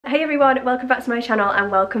Hey everyone, welcome back to my channel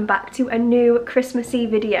and welcome back to a new Christmassy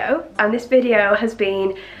video. And this video has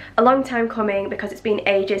been a long time coming because it's been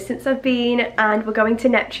ages since I've been, and we're going to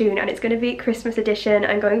Neptune and it's going to be Christmas edition.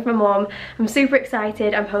 I'm going with my mum. I'm super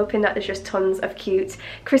excited. I'm hoping that there's just tons of cute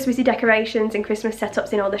Christmassy decorations and Christmas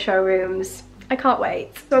setups in all the showrooms. I can't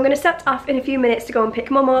wait. So I'm going to set off in a few minutes to go and pick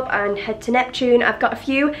mum up and head to Neptune. I've got a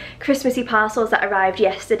few Christmassy parcels that arrived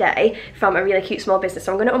yesterday from a really cute small business,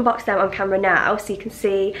 so I'm going to unbox them on camera now so you can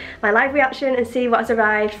see my live reaction and see what has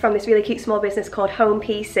arrived from this really cute small business called Home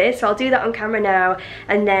Pieces. So I'll do that on camera now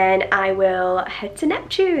and then I will head to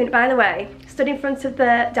Neptune. By the way, stood in front of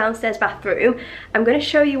the downstairs bathroom. I'm going to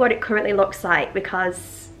show you what it currently looks like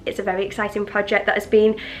because it's a very exciting project that has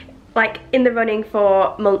been like in the running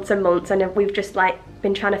for months and months, and we've just like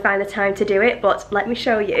been trying to find the time to do it, but let me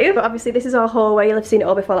show you. But obviously this is our hallway, you'll have seen it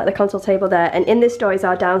all before, like the console table there, and in this door is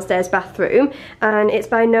our downstairs bathroom, and it's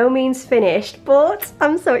by no means finished, but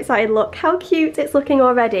I'm so excited. Look how cute it's looking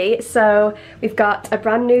already. So we've got a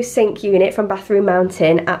brand new sink unit from Bathroom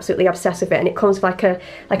Mountain, absolutely obsessed with it, and it comes with like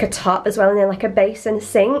a top as well, and then like a basin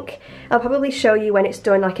sink. I'll probably show you when it's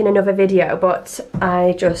done like in another video, but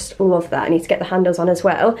I just love that. I need to get the handles on as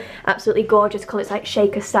well. Absolutely gorgeous colour, it's like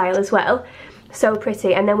shaker style as well. So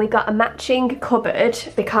pretty. And then we got a matching cupboard,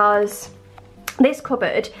 because this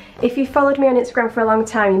cupboard, if you followed me on Instagram for a long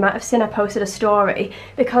time, you might have seen I posted a story,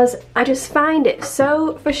 because I just find it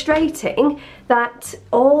so frustrating that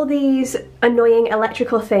all these annoying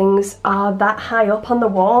electrical things are that high up on the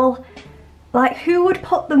wall. Like, who would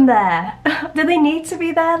put them there? Do they need to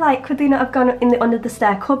be there? Like, could they not have gone in the under the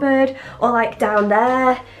stair cupboard or like down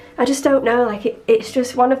there? I just don't know. Like, it's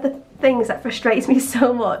just one of the things that frustrates me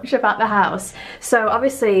so much about the house. So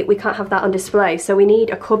obviously we can't have that on display, so we need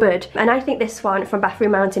a cupboard, and I think this one from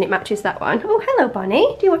Bathroom Mountain, it matches that one. Oh, hello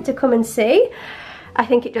Bonnie, do you want to come and see? I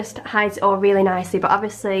think it just hides it all really nicely, but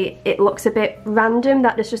obviously it looks a bit random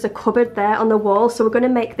that there's just a cupboard there on the wall, so we're going to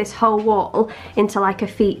make this whole wall into like a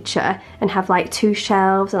feature and have like two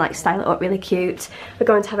shelves and like style it up really cute. We're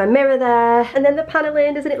going to have a mirror there, and then the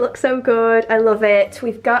paneling, doesn't it look so good? I love it.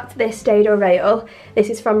 We've got this dado rail. This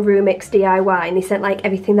is from Rumix DIY, and they sent like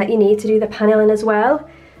everything that you need to do the paneling as well.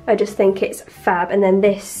 I just think it's fab. And then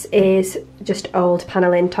this is just old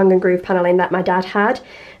paneling, tongue and groove paneling that my dad had,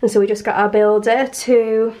 and so we just got our builder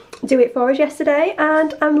to do it for us yesterday,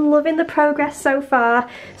 and I'm loving the progress so far.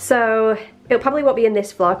 So it probably won't be in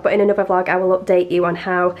this vlog, but in another vlog I will update you on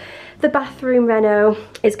how the bathroom reno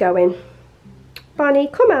is going. Bonnie,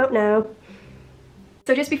 come out now.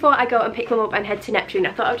 So just before I go and pick them up and head to Neptune,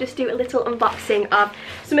 I thought I'd just do a little unboxing of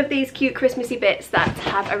some of these cute Christmassy bits that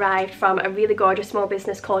have arrived from a really gorgeous small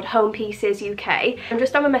business called Home Pieces UK. I'm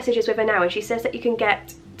just on my messages with her now, and she says that you can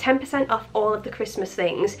get 10% off all of the Christmas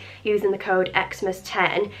things using the code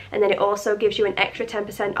XMAS10, and then it also gives you an extra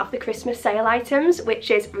 10% off the Christmas sale items, which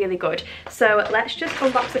is really good. So let's just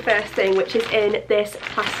unbox the first thing, which is in this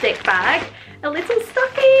plastic bag. A little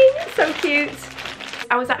stocking, so cute.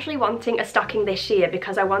 I was actually wanting a stocking this year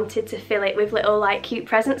because I wanted to fill it with little like cute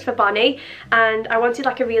presents for Bonnie, and I wanted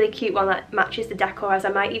like a really cute one that matches the decor, as I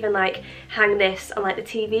might even like hang this on like the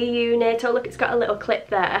TV unit. Oh look, it's got a little clip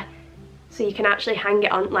there, so you can actually hang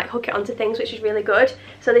it on, like hook it onto things, which is really good.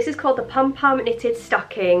 So this is called the Pom Pom Knitted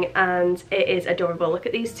Stocking, and it is adorable. Look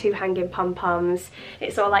at these two hanging pom-poms.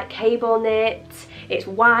 It's all like cable knit, it's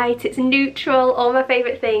white, it's neutral, all my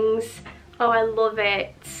favourite things. Oh, I love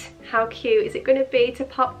it. How cute is it going to be to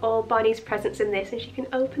pop all Bonnie's presents in this, and she can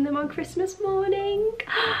open them on Christmas morning?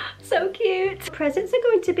 So cute. Presents are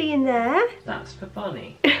going to be in there. That's for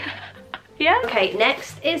Bonnie. Yeah. Okay,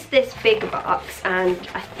 next is this big box, and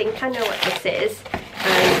I think I know what this is,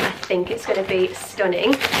 and I think it's going to be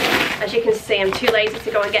stunning. As you can see, I'm too lazy to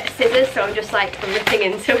go and get scissors, so I'm just like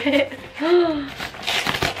ripping into it.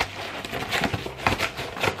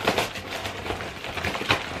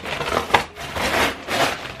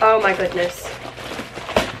 Oh my goodness.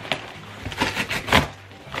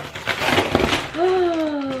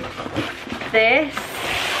 This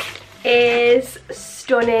is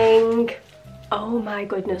stunning. Oh my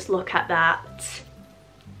goodness, look at that.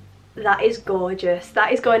 That is gorgeous.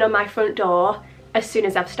 That is going on my front door as soon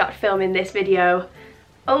as I've stopped filming this video.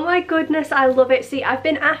 Oh my goodness, I love it. See, I've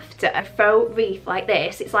been after a faux wreath like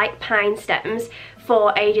this. It's like pine stems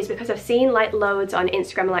for ages, because I've seen like loads on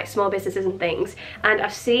Instagram, like small businesses and things, and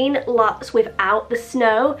I've seen lots without the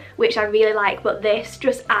snow, which I really like, but this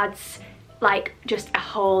just adds like just a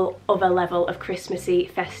whole other level of Christmassy,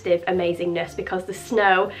 festive amazingness, because the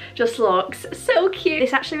snow just looks so cute.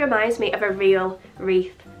 This actually reminds me of a real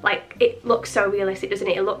wreath Like, it looks so realistic, doesn't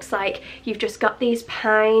it? It looks like you've just got these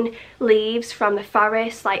pine leaves from the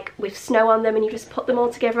forest, like with snow on them, and you just put them all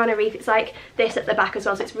together on a wreath. It's like this at the back as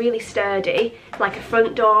well, so it's really sturdy, like a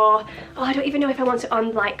front door. Oh, I don't even know if I want it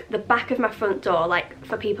on like the back of my front door, like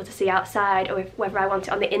for people to see outside, or whether I want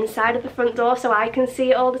it on the inside of the front door so I can see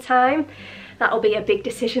it all the time. That'll be a big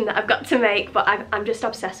decision that I've got to make, but I'm just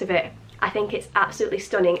obsessed with it. I think it's absolutely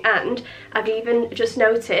stunning, and I've even just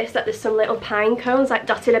noticed that there's some little pine cones like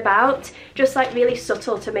dotted about, just like really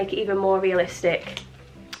subtle to make it even more realistic.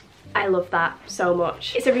 I love that so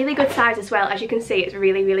much. It's a really good size as well. As you can see, it's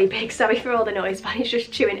really, really big. Sorry for all the noise, but he's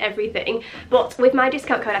just chewing everything. But with my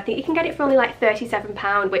discount code, I think you can get it for only like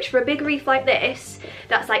 £37, which for a big wreath like this,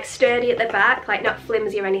 that's like sturdy at the back, like not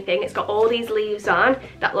flimsy or anything. It's got all these leaves on.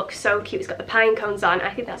 That looks so cute. It's got the pine cones on.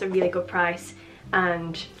 I think that's a really good price.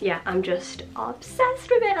 And yeah, I'm just obsessed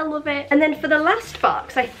with it. I love it. And then for the last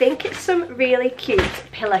box, I think it's some really cute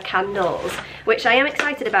pillar candles, which I am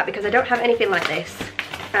excited about because I don't have anything like this,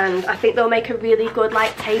 and I think they'll make a really good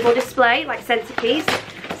like table display, like centerpiece.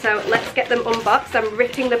 So let's get them unboxed. I'm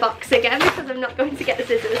ripping the box again because I'm not going to get the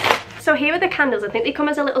scissors. So here are the candles. I think they come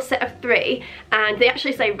as a little set of 3, and they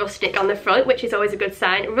actually say rustic on the front, which is always a good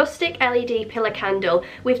sign. Rustic LED pillar candle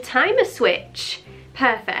with timer switch.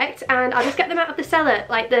 Perfect. And I'll just get them out of the cellar,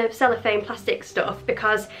 like the cellophane plastic stuff,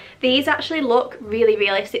 because these actually look really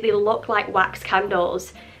realistic. They look like wax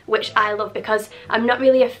candles, which I love because I'm not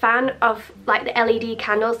really a fan of like the LED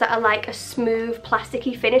candles that are like a smooth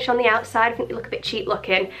plasticky finish on the outside. I think they look a bit cheap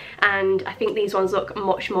looking, and I think these ones look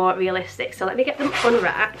much more realistic. So let me get them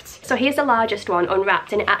unwrapped. So here's the largest one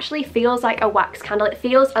unwrapped, and it actually feels like a wax candle. It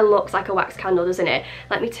feels and looks like a wax candle, doesn't it?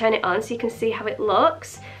 Let me turn it on so you can see how it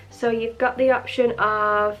looks. So you've got the option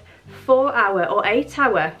of 4-hour or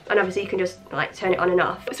 8-hour, and obviously you can just like turn it on and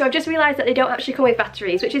off. So I've just realised that they don't actually come with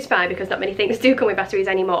batteries, which is fine because not many things do come with batteries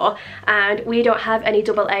anymore, and we don't have any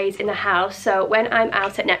AA's in the house. So when I'm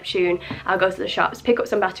out at Neptune, I'll go to the shops, pick up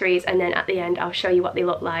some batteries, and then at the end I'll show you what they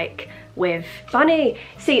look like with Bonnie.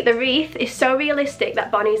 See, the wreath is so realistic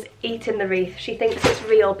that Bonnie's eating the wreath. She thinks it's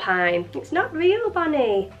real pine. It's not real,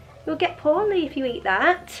 Bonnie. You'll get poorly if you eat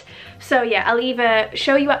that. So yeah, I'll either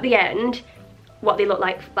show you at the end what they look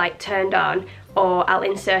like turned on, or I'll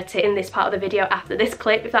insert it in this part of the video after this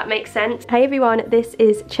clip, if that makes sense. Hey everyone, this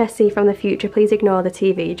is Chessie from the future. Please ignore the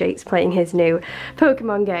TV. Jake's playing his new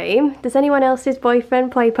Pokemon game. Does anyone else's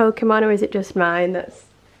boyfriend play Pokemon, or is it just mine that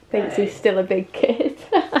thinks he's still a big kid?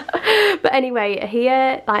 But anyway,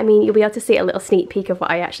 here, I mean, you'll be able to see a little sneak peek of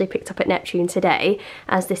what I actually picked up at Neptune today,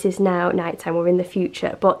 as this is now nighttime, we're in the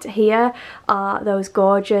future. But here are those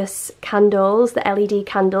gorgeous candles, the LED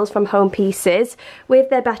candles from Home Pieces, with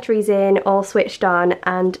their batteries in, all switched on,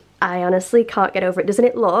 and I honestly can't get over it. Doesn't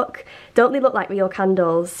it look, don't they look like real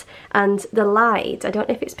candles? And the light, I don't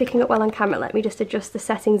know if it's picking up well on camera, let me just adjust the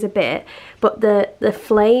settings a bit, but the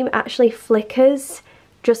flame actually flickers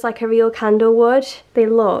just like a real candle would. They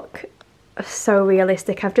look so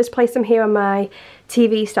realistic. I've just placed them here on my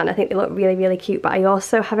TV stand. I think they look really, really cute, but I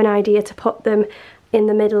also have an idea to put them in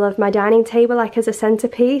the middle of my dining table, like as a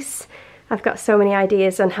centerpiece. I've got so many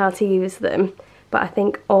ideas on how to use them, but I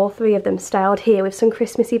think all 3 of them styled here with some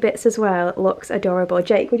Christmassy bits as well. It looks adorable.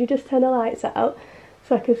 Jake, would you just turn the lights out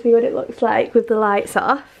so I can see what it looks like with the lights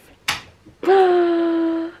off?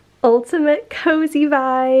 Ultimate cozy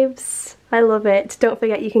vibes. I love it. Don't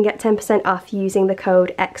forget you can get 10% off using the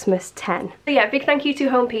code XMAS10. So yeah, big thank you to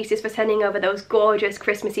Home Pieces for sending over those gorgeous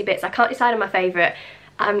Christmassy bits. I can't decide on my favourite.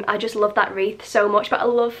 I just love that wreath so much, but I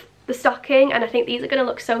love the stocking, and I think these are going to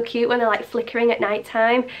look so cute when they're like flickering at night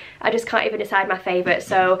time. I just can't even decide my favourite.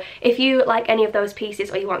 So if you like any of those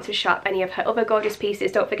pieces, or you want to shop any of her other gorgeous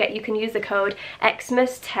pieces, don't forget you can use the code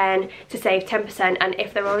XMAS10 to save 10%, and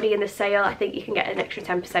if they're already in the sale, I think you can get an extra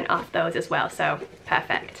 10% off those as well, so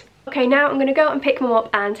perfect. Okay, now I'm going to go and pick them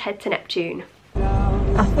up and head to Neptune.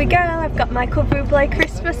 Off we go. I've got my Club Buble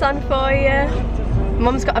Christmas on for you.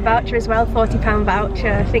 Mum's got a voucher as well, £40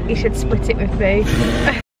 voucher. I think you should split it with me.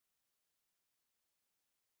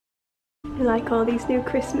 I like all these new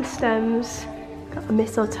Christmas stems. Got a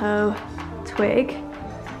mistletoe twig,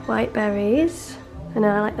 white berries, and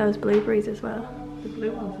I like those blueberries as well. The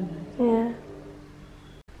blue ones are nice. Yeah.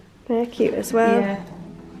 They're cute as well. Yeah.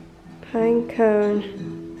 Pine cone.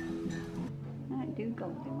 I do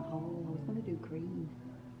gold in the hole. I was going to do green.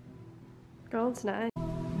 Gold's nice.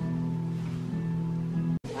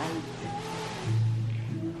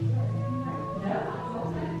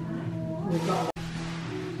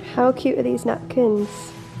 How cute are these napkins?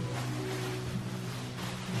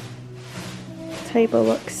 The table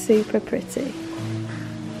looks super pretty.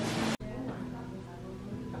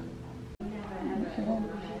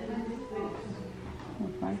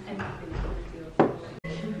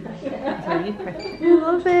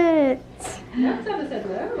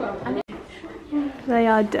 They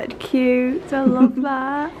are dead cute. I love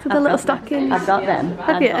that. So the little stockings. I've got them.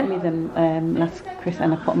 Have you? I got me them last Christmas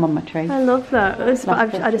and I put them on my tree. I love those, but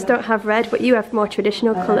I just don't have red, but you have more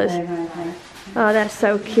traditional colours. Oh, they're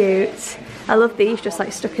so cute. I love these just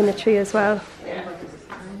like stuck in the tree as well.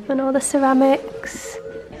 And all the ceramics.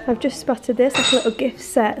 I've just spotted this, like a little gift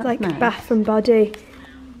set, like nice. Bath and body,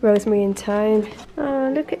 rosemary and thyme. Oh,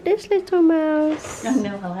 look at this little mouse. I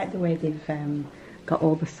know, I like the way they've got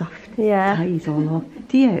all the soft ties all over.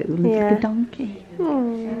 Do you? Looks like a donkey.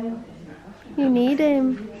 Aww. You need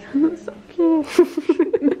him. So cute.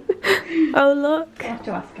 Oh look. I have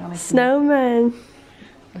to ask Alison. Snowman.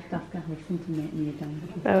 I have to ask Alison to make me a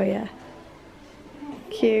donkey. Oh yeah.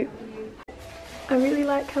 Cute. I really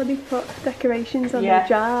like how they put decorations on the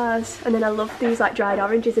jars, and then I love these like dried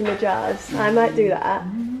oranges in the jars. I might do that.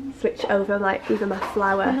 Switch over like either my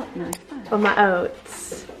flour or my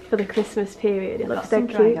oats for the Christmas period. It looks so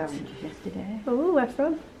cute. Oh, where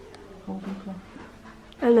from?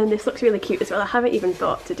 And then this looks really cute as well. I haven't even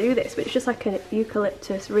thought to do this, but it's just like a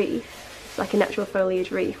eucalyptus wreath. It's like a natural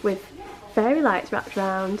foliage wreath with fairy lights wrapped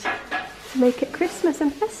around to make it Christmas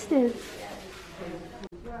and festive.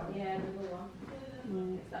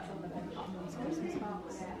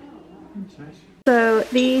 So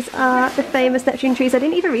these are the famous Neptune trees. I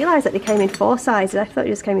didn't even realise that they came in 4 sizes. I thought it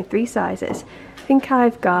just came in 3 sizes. I think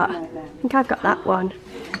I've got that one.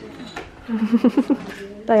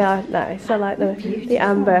 They are nice. I like the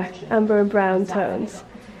amber and brown tones.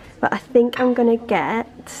 But I think I'm gonna get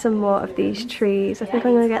some more of these trees. I think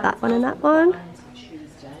I'm gonna get that one and that one.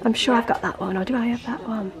 I'm sure I've got that one, or do I have that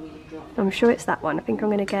one? I'm sure it's that one. I think I'm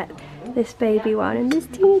gonna get this baby one and this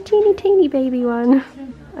teeny baby one.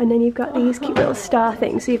 And then you've got these cute little star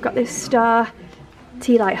things. So you've got this star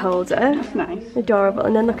tea light holder. That's nice. Adorable.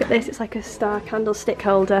 And then look at this, it's like a star candlestick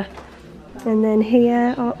holder. And then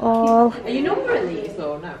here are all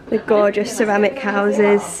the gorgeous ceramic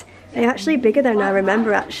houses. They're actually bigger than I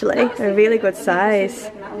remember actually. They're a really good size.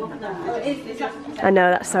 I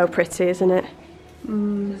know, that's so pretty, isn't it?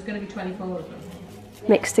 There's going to be 24 of them.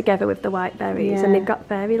 Mixed together with the white berries, and they've got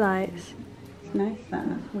fairy lights. It's nice that,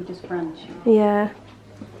 we'll just branch. Yeah.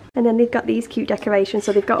 And then they've got these cute decorations,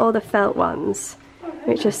 so they've got all the felt ones,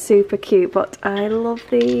 which are super cute, but I love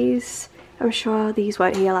these. I'm sure these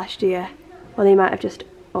weren't here last year. Well, they might have just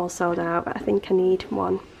all sold out, but I think I need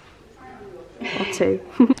 1 or 2.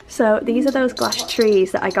 So these are those glass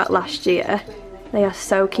trees that I got last year. They are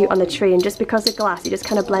so cute on the tree, and just because they're glass, you just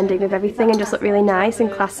kind of blend in with everything and just look really nice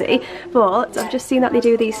and classy. But I've just seen that they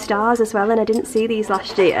do these stars as well, and I didn't see these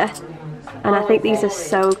last year. And I think these are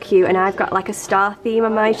so cute, and I've got like a star theme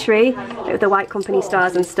on my tree with the White Company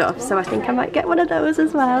stars and stuff, so I think I might get one of those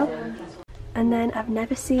as well. And then I've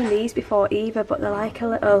never seen these before either, but they're like a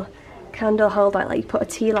little candle holder, like you put a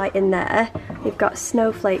tea light in there. You've got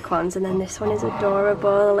snowflake ones, and then this one is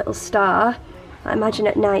adorable, a little star. I imagine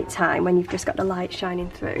at night time when you've just got the light shining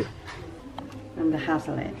through. And the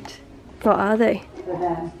hazlitt. What are they?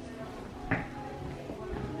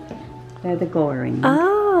 They're the goring.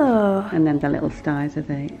 Oh. And then the little stars are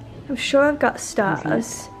the... I'm sure I've got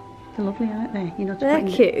stars. They're lovely, aren't they? You know, they're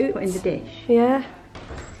cute. Put in the dish. Yeah.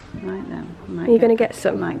 Right then. Are you going to get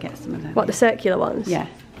some? I might get some of them. What, the circular ones? Yeah.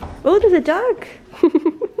 Oh, there's a dog.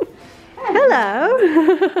 Hello.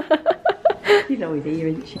 She's always here,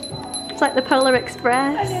 isn't she? It's like the Polar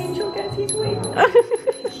Express. An angel gets his wings.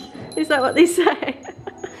 Is that what they say?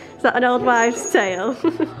 Is that an old wives' tale?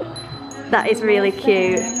 That is really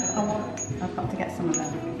cute. I've got to get some of them.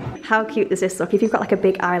 How cute does this look? If you've got like a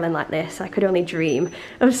big island like this, I could only dream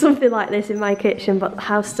of something like this in my kitchen, but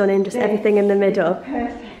how stunning, just everything in the middle.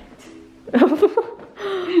 Perfect.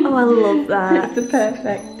 Oh, I love that. It's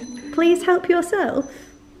perfect. Please help yourself.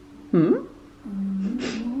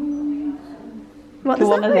 What does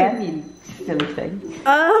that mean? Them, you silly thing.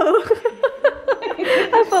 Oh,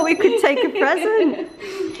 I thought we could take a present.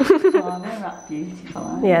 Oh, they're that beautiful,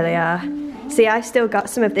 aren't they? Yeah, they are. See, I still got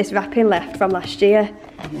some of this wrapping left from last year.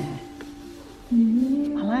 Yeah.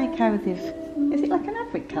 I like how they've... Is it like an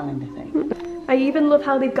advent calendar thing? I even love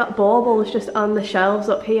how they've got baubles just on the shelves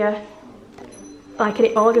up here. Like, and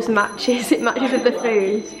it all just matches. It matches with the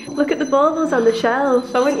food. Look at the baubles on the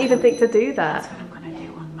shelf. I wouldn't even think to do that. That's what I'm going to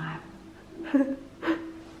do on my...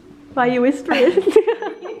 Why are you whispering?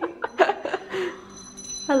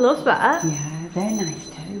 I love that. Yeah, they're nice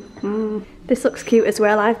too. This looks cute as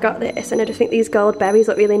well. I've got this, and I just think these gold berries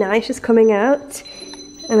look really nice just coming out.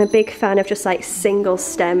 I'm a big fan of just like single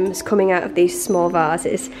stems coming out of these small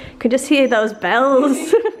vases. You can just hear those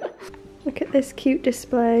bells. Look at this cute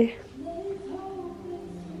display.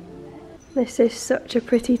 This is such a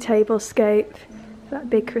pretty tablescape. that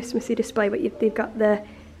big Christmassy display, but they've got the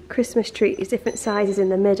Christmas trees, different sizes in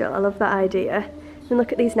the middle. I love that idea. And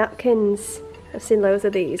look at these napkins. I've seen loads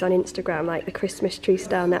of these on Instagram, like the Christmas tree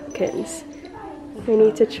style napkins. We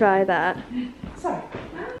need to try that.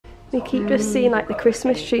 We keep just seeing like the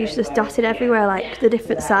Christmas trees just dotted everywhere, like the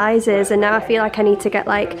different sizes, and now I feel like I need to get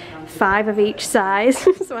like 5 of each size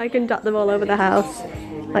so I can dot them all over the house.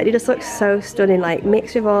 Like they just look so stunning, like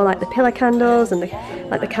mixed with all like the pillar candles and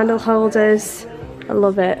the candle holders. I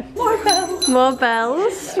love it. More bells! More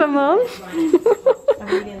bells for Mum. I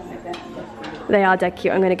really like that. They are dead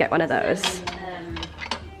cute. I'm going to get one of those.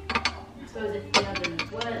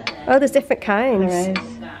 Oh, there's different kinds. There is.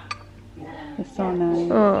 It's so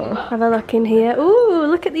nice. Oh, have a look in here. Ooh,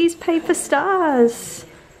 look at these paper stars.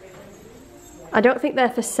 I don't think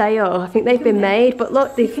they're for sale. I think they've been made, but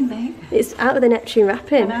look, it's out of the Neptune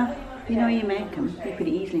wrapping. You know you make them. You could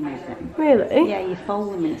easily make them. Really? Yeah, you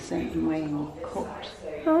fold them in a certain way and you cut.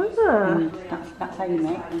 Ah. And that's how you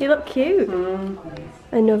make them. You look cute.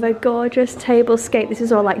 Another gorgeous tablescape. This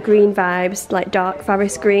is all like green vibes, like dark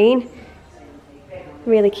forest green.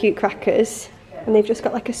 Really cute crackers. And they've just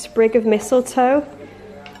got like a sprig of mistletoe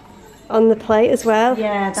on the plate as well.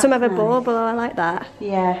 Yeah, some have a nice. bauble. I like that.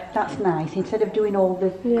 Yeah, that's nice. Instead of doing all the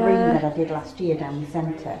green that I did last year down the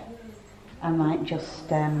centre, I might just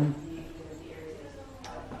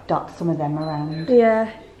dot some of them around.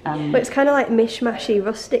 Yeah, but it's kind of like mishmashy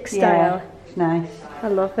rustic style. Yeah, it's nice. I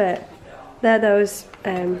love it. They're those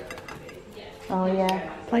oh yeah,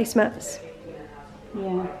 placemats.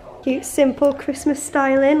 yeah. Cute, simple Christmas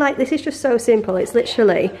styling. Like this is just so simple. It's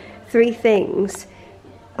literally 3 things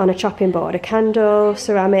on a chopping board: a candle,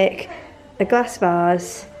 ceramic, a glass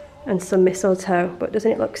vase, and some mistletoe. But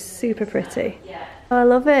doesn't it look super pretty? I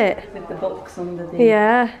love it. With the books under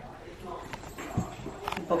the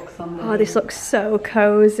books under. Oh, this looks so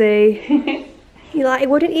cozy. You like,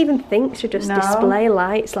 wouldn't even think to just display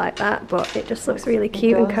lights like that, but it just looks really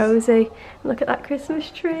cute and cozy. Look at that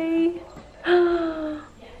Christmas tree.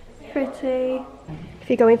 Pretty. If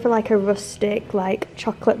you're going for like a rustic, like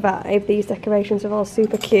chocolate vibe, these decorations are all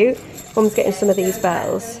super cute. Mum's getting some of these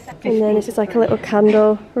bells. And then this is like a little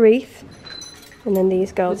candle wreath. And then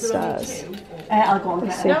these gold stars. I'll go on.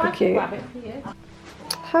 They're super cute.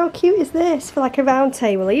 How cute is this for like a round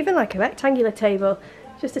table, even like a rectangular table?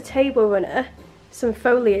 Just a table runner, some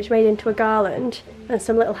foliage made into a garland, and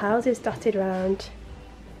some little houses dotted round.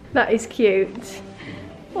 That is cute.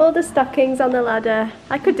 All the stockings on the ladder.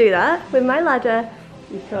 I could do that with my ladder.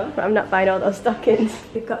 You could. But I'm not buying all those stockings.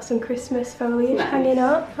 We've got some Christmas foliage hanging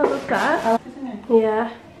up. I love that. Yeah.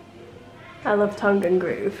 I love Tongue and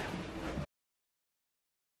Groove.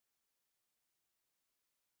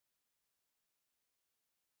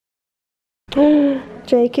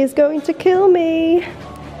 Jake is going to kill me.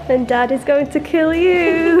 And Dad is going to kill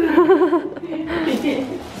you.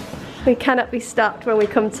 We cannot be stopped when we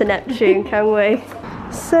come to Neptune, can we?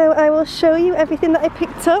 So I will show you everything that I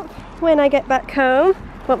picked up when I get back home.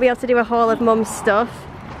 Won't be able to do a haul of Mum's stuff,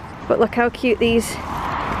 but look how cute this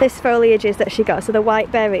foliage is that she got. So the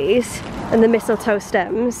white berries and the mistletoe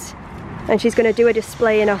stems, and she's going to do a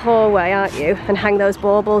display in a hallway, aren't you, and hang those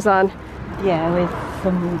baubles on. Yeah, with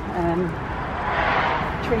some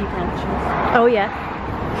tree branches. Oh yeah.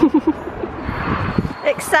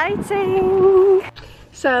 Exciting!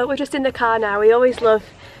 So we're just in the car now. We always love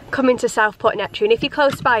coming to Southport Neptune. If you're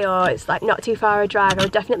close by or it's like not too far a drive, I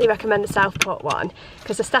would definitely recommend the Southport one,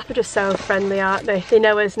 because the staff are just so friendly, aren't they? They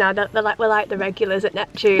know us now. We're like the regulars at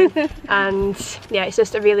Neptune. And yeah, it's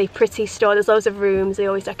just a really pretty store. There's loads of rooms. They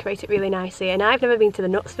always decorate it really nicely. And I've never been to the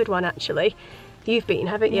Knutsford one actually. You've been,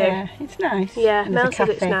 haven't you? Yeah, it's nice. Yeah, Mel says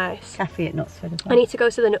it's nice. Cafe at Knutsford as well. I need to go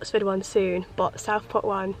to the Knutsford one soon, but Southport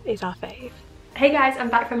one is our fave. Hey guys, I'm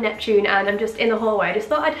back from Neptune and I'm just in the hallway. I just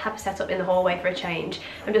thought I'd have a setup in the hallway for a change.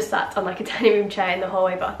 I'm just sat on like a dining room chair in the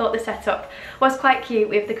hallway, but I thought the setup was quite cute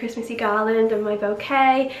with the Christmassy garland and my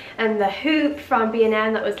bouquet and the hoop from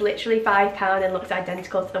B&M that was literally £5 and looks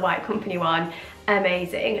identical to the White Company one.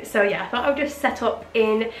 Amazing. So yeah, I thought I would just set up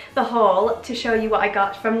in the hall to show you what I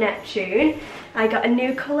got from Neptune. I got a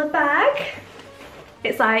new colour bag.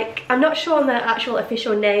 It's like, I'm not sure on the actual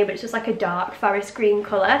official name, but it's just like a dark forest green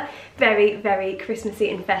colour. Very, very Christmassy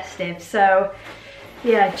and festive. So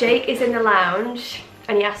yeah, Jake is in the lounge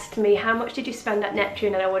and he asked me, how much did you spend at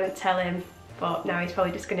Neptune? And I wouldn't tell him, but now he's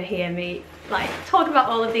probably just going to hear me like talk about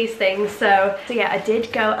all of these things. So yeah, I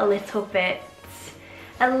did go a little bit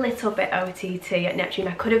OTT at Neptune.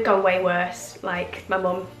 I could have gone way worse. Like my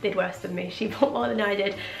mum did worse than me. She bought more than I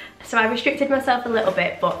did. So I restricted myself a little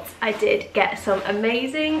bit, but I did get some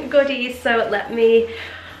amazing goodies. So let me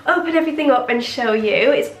open everything up and show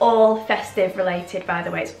you. It's all festive related, by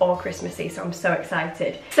the way. It's all Christmassy, so I'm so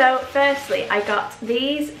excited. So firstly, I got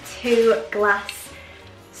these 2 glass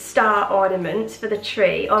star ornaments for the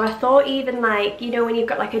tree, or I thought even like, you know, when you've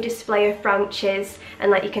got like a display of branches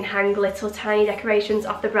and like you can hang little tiny decorations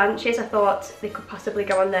off the branches, I thought they could possibly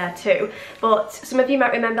go on there too. But some of you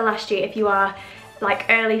might remember last year, if you are like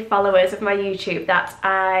early followers of my YouTube, that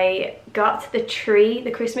I got the tree,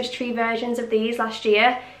 the Christmas tree versions of these last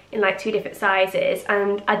year in like 2 different sizes,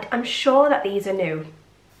 and I'm sure that these are new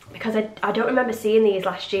because I don't remember seeing these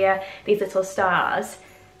last year, these little stars.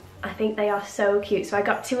 I think they are so cute. So I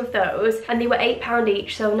got 2 of those and they were £8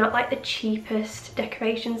 each, so not like the cheapest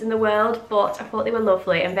decorations in the world, but I thought they were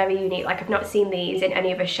lovely and very unique. Like I've not seen these in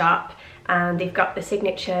any other shop, and they've got the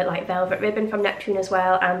signature like velvet ribbon from Neptune as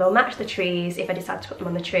well, and they'll match the trees if I decide to put them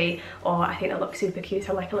on the tree, or I think they'll look super cute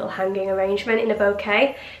on like a little hanging arrangement in a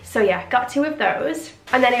bouquet. So yeah, got 2 of those.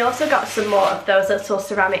 And then I also got some more of those little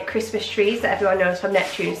ceramic Christmas trees that everyone knows from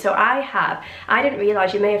Neptune. So I didn't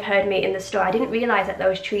realise, you may have heard me in the store, I didn't realise that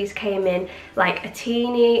those trees came in like a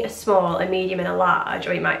teeny, a small, a medium and a large,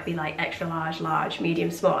 or it might be like extra large, large,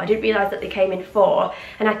 medium, small. I didn't realise that they came in 4,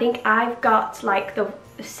 and I think I've got like the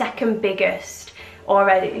 2nd biggest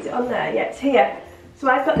already. Is it on there? Yeah, it's here. So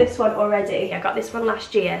I've got this one already. I got this one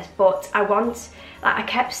last year, but I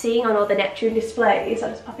kept seeing on all the Neptune displays, I'll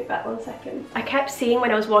just pop it back 1 second. I kept seeing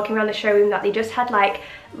when I was walking around the showroom that they just had like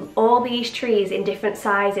all these trees in different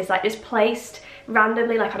sizes, like just placed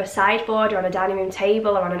randomly like on a sideboard or on a dining room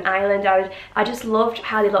table or on an island. I just loved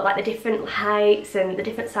how they looked, like the different heights and the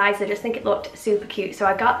different sizes. I just think it looked super cute. So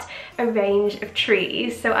I got a range of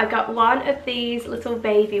trees. So I got one of these little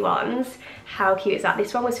baby ones. How cute is that?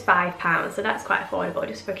 This one was £5, so that's quite affordable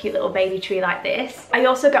just for a cute little baby tree like this. I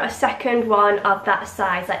also got a 2nd one of that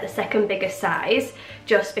size, like the 2nd biggest size,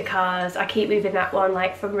 just because I keep moving that one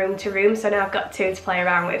like from room to room, so now I've got 2 to play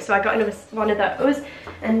around with. So I got another one of those.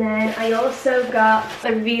 And then I also got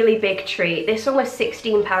a really big tree. This one was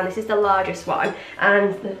 £16, this is the largest one,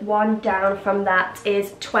 and the one down from that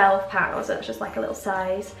is £12, so that's just like a little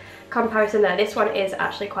size comparison there. This one is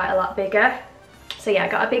actually quite a lot bigger. So yeah, I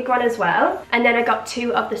got a big one as well. And then I got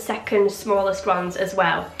 2 of the 2nd smallest ones as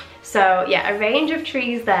well. So yeah, a range of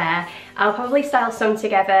trees there. I'll probably style some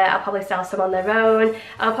together, I'll probably style some on their own.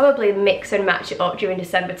 I'll probably mix and match it up during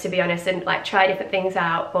December, to be honest, and like try different things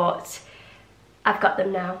out, but I've got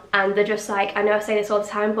them now, and they're just like, I know I say this all the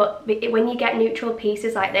time, but when you get neutral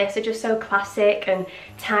pieces like this, they're just so classic and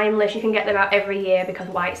timeless. You can get them out every year because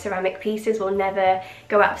white ceramic pieces will never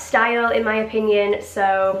go out of style, in my opinion.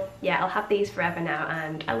 So yeah, I'll have these forever now,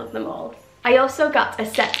 and I love them all. I also got a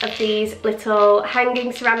set of these little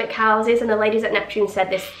hanging ceramic houses, and the ladies at Neptune said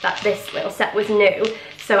that this little set was new.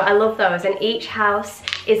 So I love those, and each house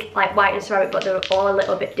is like white and ceramic, but they're all a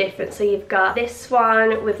little bit different. So you've got this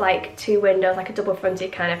one with like 2 windows, like a double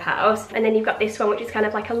fronted kind of house, and then you've got this one which is kind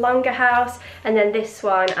of like a longer house, and then this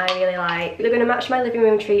one I really like. They're going to match my living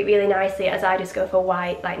room tree really nicely, as I just go for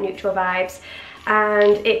white, like neutral vibes.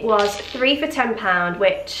 And it was 3 for £10,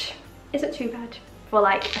 which isn't too bad for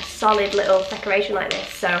like a solid little decoration like this.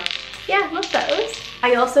 So yeah, love those.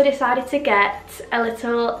 I also decided to get a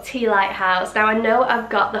little tea light house. Now I know I've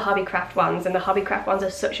got the Hobbycraft ones, and the Hobbycraft ones are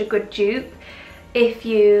such a good dupe. If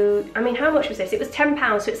you, I mean, how much was this? It was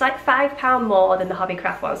 £10, so it's like £5 more than the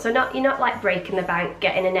Hobbycraft ones. So you're not like breaking the bank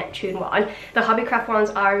getting a Neptune one. The Hobbycraft ones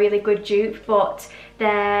are a really good dupe, but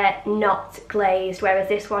they're not glazed, whereas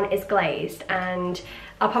this one is glazed. And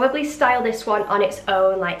I'll probably style this one on its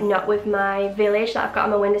own, like not with my village that I've got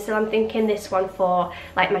on my windowsill. I'm thinking this one for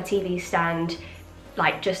like my TV stand,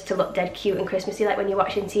 like just to look dead cute and Christmassy, like when you're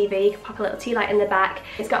watching TV, you can pop a little tea light in the back.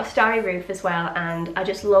 It's got a starry roof as well, and I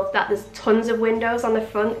just love that there's tons of windows on the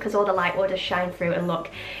front because all the light will just shine through and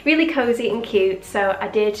look really cozy and cute. So I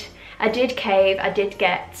did cave, I did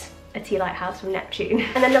get a tea light house from Neptune.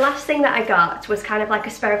 And then the last thing that I got was kind of like a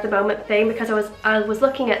spur of the moment thing, because I was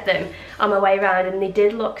looking at them on my way around and they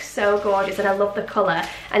did look so gorgeous, and I love the colour,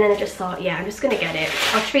 and then I just thought, yeah, I'm just gonna get it,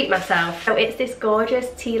 I'll treat myself. So it's this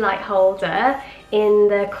gorgeous tea light holder in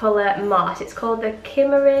the colour moss. It's called the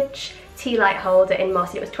Kimmeridge tea light holder in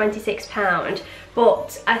moss, and it was £26,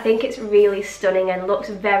 but I think it's really stunning and looks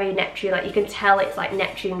very Neptune. Like you can tell it's like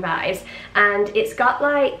Neptune vibes, and it's got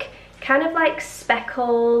like kind of like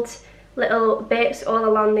speckled little bits all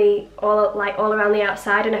around the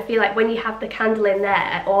outside, and I feel like when you have the candle in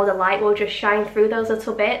there, all the light will just shine through those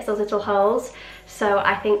little bits, those little holes. So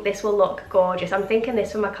I think this will look gorgeous. I'm thinking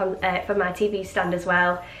this for my TV stand as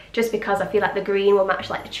well, just because I feel like the green will match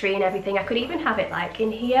like the tree and everything. I could even have it like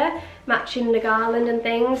in here, matching the garland and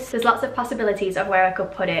things. There's lots of possibilities of where I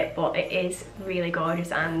could put it, but it is really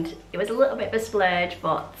gorgeous, and it was a little bit of a splurge,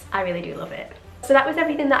 but I really do love it. So that was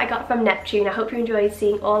everything that I got from Neptune. I hope you enjoyed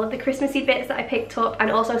seeing all of the Christmassy bits that I picked up, and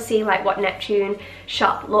also seeing like what Neptune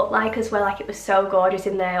shop looked like as well. Like, it was so gorgeous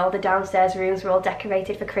in there. All the downstairs rooms were all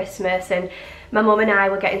decorated for Christmas, and my mum and I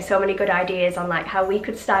were getting so many good ideas on like how we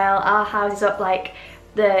could style our houses up. Like,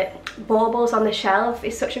 the baubles on the shelf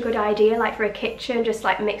is such a good idea, like for a kitchen, just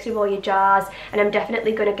like mix with all your jars. And I'm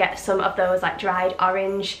definitely going to get some of those like dried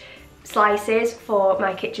orange slices for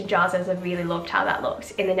my kitchen jars, as I really loved how that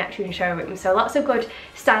looked in the Neptune showroom. So lots of good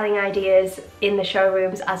styling ideas in the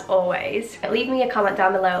showrooms as always. Leave me a comment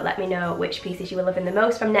down below, let me know which pieces you were loving the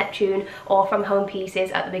most from Neptune or from Home Pieces.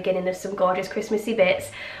 At the beginning there's some gorgeous Christmassy bits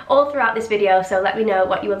all throughout this video, so let me know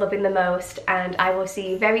what you were loving the most, and I will see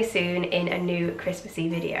you very soon in a new Christmassy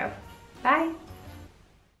video. Bye!